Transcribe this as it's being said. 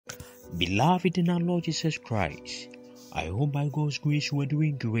Beloved in our Lord Jesus Christ, I hope by God's grace you are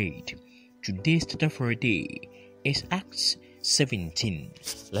doing great. Today's title for a day is Acts 17.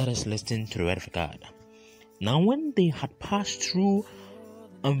 Let us listen to the word of God. Now when they had passed through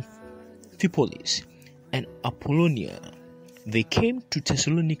Amphipolis and Apollonia, they came to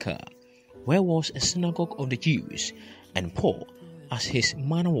Thessalonica, where was a synagogue of the Jews, and Paul, as his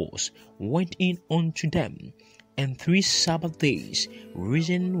manner was, went in unto them, and 3 Sabbath days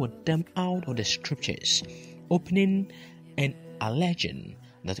reasoned with them out of the Scriptures, opening and alleging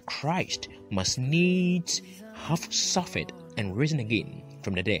that Christ must needs have suffered and risen again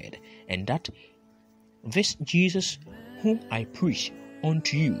from the dead, and that this Jesus whom I preach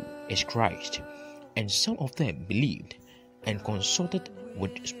unto you is Christ. And some of them believed, and consulted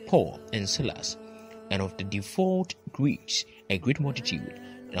with Paul and Silas, and of the devout Greeks a great multitude,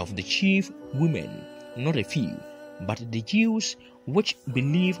 and of the chief women not a few. But the Jews which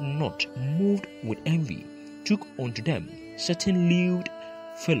believed not, moved with envy, took unto them certain lewd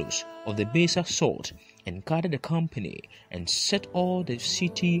fellows of the baser sort, and gathered the company, and set all the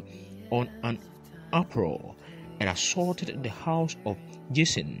city on an uproar, and assaulted the house of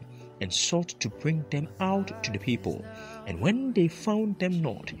Jason, and sought to bring them out to the people. And when they found them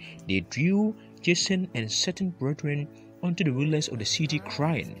not, they drew Jason and certain brethren unto the rulers of the city,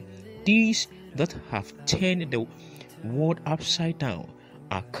 crying, These that have turned the world upside down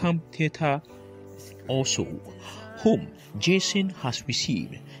are come thither also, whom Jason has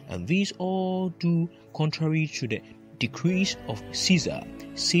received, and these all do contrary to the decrees of Caesar,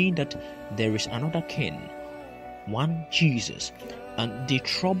 saying that there is another king, one Jesus. And they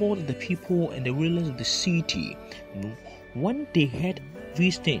troubled the people and the rulers of the city. When they heard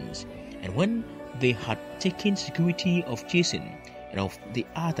these things, and when they had taken security of Jason and of the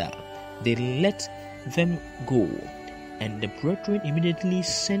other, they let them go. And the brethren immediately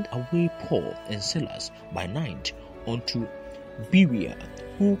sent away Paul and Silas by night unto Berea,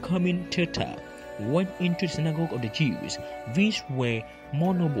 who coming thither went into the synagogue of the Jews. These were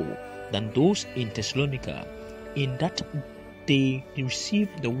more noble than those in Thessalonica, in that they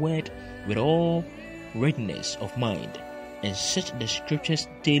received the word with all readiness of mind, and searched the Scriptures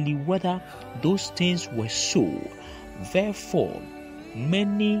daily whether those things were so. Therefore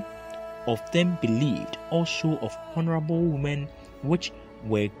many of them believed, also of honorable women which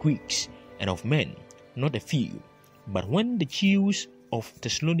were Greeks, and of men not a few. But when the Jews of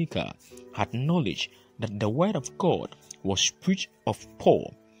Thessalonica had knowledge that the word of God was preached of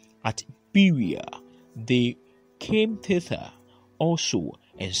Paul at Berea, they came thither also,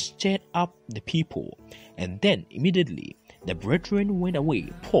 and stirred up the people. And then immediately the brethren went away,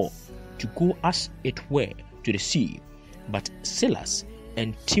 Paul to go as it were to the sea, but Silas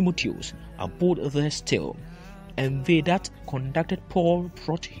and Timotheus abode there still. And they that conducted Paul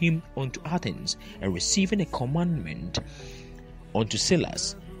brought him unto Athens, and receiving a commandment unto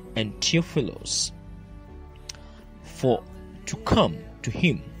Silas and Theophilus for to come to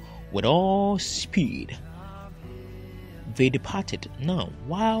him with all speed, they departed. Now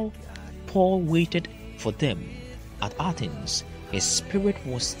while Paul waited for them at Athens, his spirit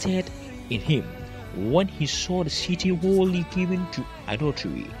was stirred in him when he saw the city wholly given to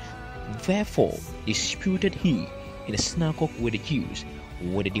idolatry. Therefore disputed he in the synagogue with the Jews,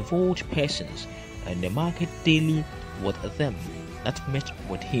 with the devout persons, and the market daily with them that met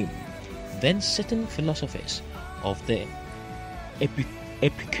with him. Then certain philosophers of the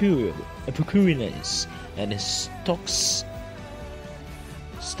Epicureans and the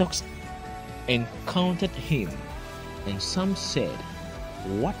Stoics encountered him, and some said,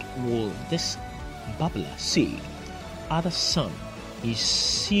 What will this babbler say? Others sang, He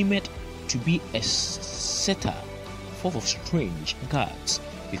seemed to be a setter full of strange gods,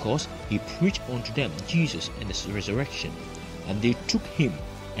 because he preached unto them Jesus and the resurrection. And they took him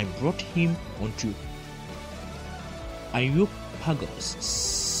and brought him unto Areopagus,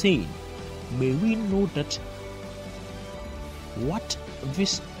 saying, May we know that what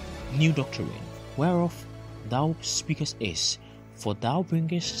this new doctrine whereof thou speakest is, for thou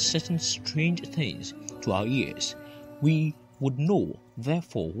bringest certain strange things to our ears. We would know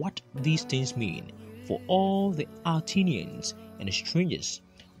therefore what these things mean. For all the Athenians and the strangers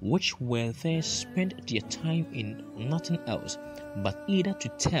which were there spent their time in nothing else but either to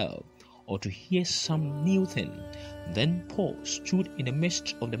tell or to hear some new thing. Then Paul stood in the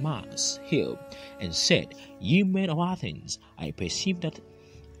midst of the mass hill and said, Ye men of Athens, I perceive that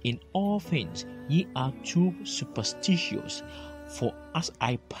in all things ye are too superstitious. For as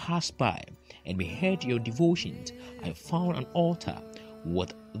I passed by and beheld your devotions, I found an altar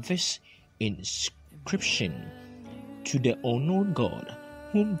with this inscription: To the unknown God,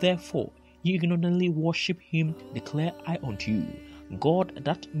 whom therefore ye ignorantly worship, him declare I unto you, God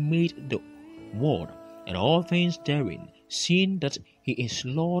that made the world and all things therein, seeing that he is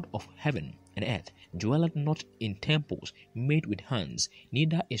Lord of heaven and earth, dwelleth not in temples made with hands,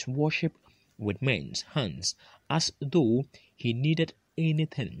 neither is worship with men's hands, as though he needed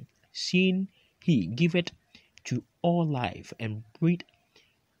anything, seeing he giveth to all life and breath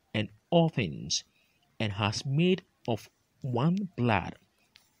and all things, and has made of one blood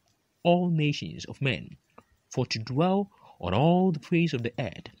all nations of men, for to dwell on all the face of the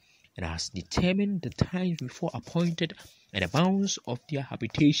earth, and has determined the times before appointed and the bounds of their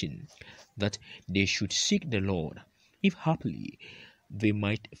habitation, that they should seek the Lord, if haply they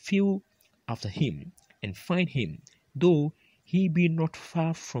might feel after him, and find him, though he be not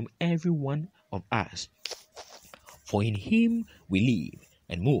far from every one of us. For in him we live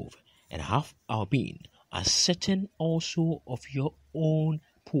and move and have our being, as certain also of your own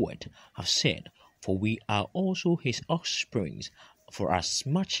poet have said, for we are also his offsprings, for as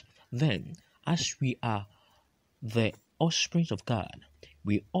much then as we are the offsprings of God,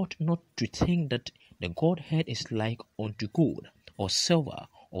 we ought not to think that the Godhead is like unto gold, or silver,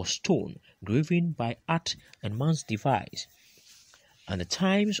 or stone, graven by art and man's device. And the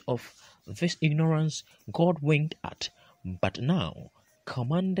times of this ignorance God winked at, but now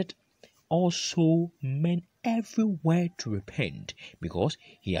commanded also men everywhere to repent, because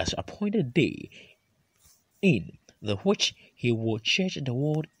he has appointed a day in the which he will judge the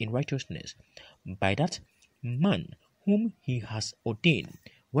world in righteousness by that man whom he has ordained,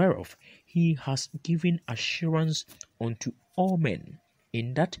 whereof he has given assurance unto all men,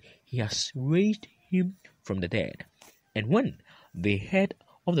 in that he has raised him from the dead. And when they heard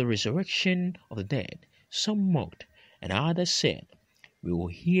of the resurrection of the dead, some mocked, and others said, We will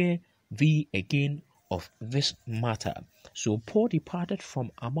hear thee again of this matter. So Paul departed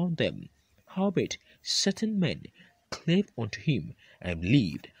from among them. Howbeit certain men clave unto him and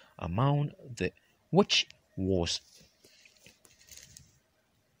believed, among the which was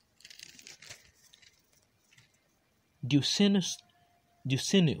Deusenus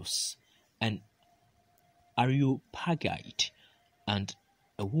and Areopagite, and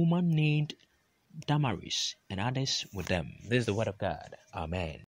a woman named Damaris, and others with them. This is the word of God. Amen.